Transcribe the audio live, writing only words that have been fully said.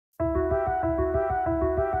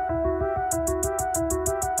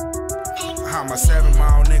I'm a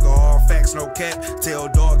 7-mile nigga, all facts, no cap. Tell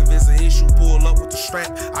dog if it's an issue, pull up with the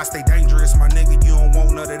strap. I stay dangerous, my nigga, you don't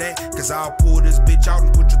want none of that. Cause I'll pull this bitch out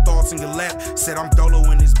and put your thoughts in your lap. Said I'm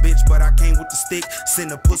dolo in this bitch, but I came with the stick.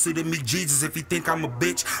 Send a pussy to me, Jesus, if you think I'm a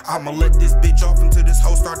bitch. I'ma let this bitch off until this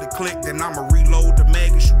hoe start to click. Then I'ma reload the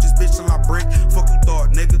mag and shoot this bitch till I break. Fuck you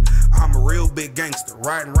thought, nigga. I'm a real big gangster.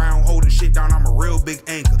 Riding around holding shit down, I'm a real big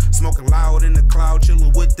anchor. Smoking loud in the cloud,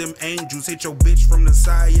 chilling with them angels. Hit your bitch from the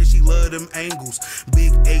side, yeah, she love them angles.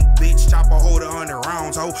 Big 8 bitch, chopper hold 100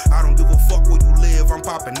 rounds, ho. I don't give a fuck where you live, I'm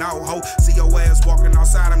popping out, ho. See your ass walking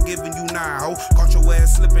outside, I'm giving you 9, ho. Caught your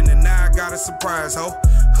ass slipping and now I got a surprise, ho.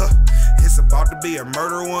 Huh. It's about to be a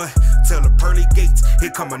murder one. Tell the pearly gates,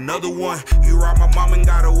 here come another one. You robbed my mom and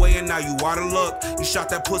got away and now you out of luck. You shot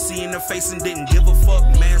that pussy in the face and didn't give a fuck.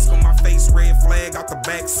 Mask on my face, red flag out the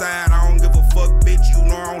backside. I don't give a fuck, bitch, you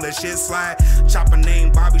know I don't let shit slide. Chopper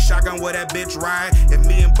name Bobby, shotgun where that bitch ride. If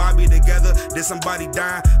me and Bobby together, then somebody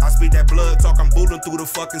dying. I speak that blood talk, I'm bulling through the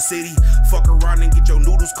fucking city. Fuck around and get your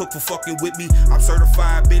noodles cooked for fucking with me. I'm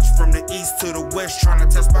certified, bitch, from the east to the west. Trying to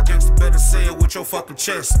test my gangster, better say it with your fucking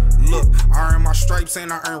chest. Look, I earn my stripes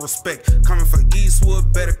and I earn respect. Coming for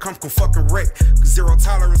Eastwood, better come from fucking wreck. Zero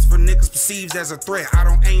tolerance for niggas perceived as a threat. I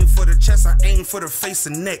don't aim for the chest, I aim for the face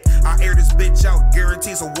and neck. I air this bitch out,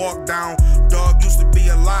 guarantees a walk down. Dog used to be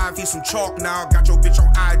alive, he's some chalk now. Got your bitch on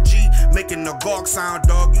IG, making the gawk sound.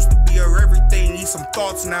 Dog used to be her everything, he's some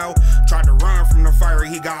thoughts now. Tried to run from the fire,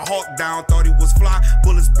 he got hawked down. Thought he was fly,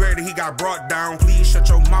 bullets buried, he got brought down. Please shut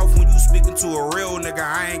your mouth when you speaking to a real nigga.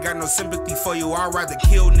 I ain't got no sympathy for you, I'd rather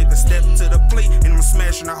kill niggas. Step to the plate and I'm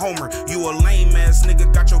smashing a homer. You a lame ass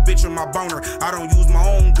nigga, got your bitch in my boner. I don't use my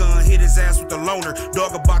own gun, hit his ass with the loaner.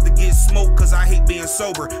 Dog about to get smoked cause I hate being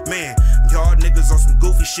sober. Man, y'all niggas on some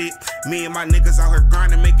goofy shit. Me and my niggas out here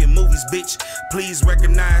grinding, making movies, bitch. Please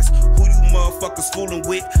recognize who you motherfuckers fooling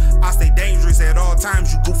with. I stay dangerous at all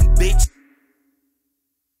times, you goofy bitch.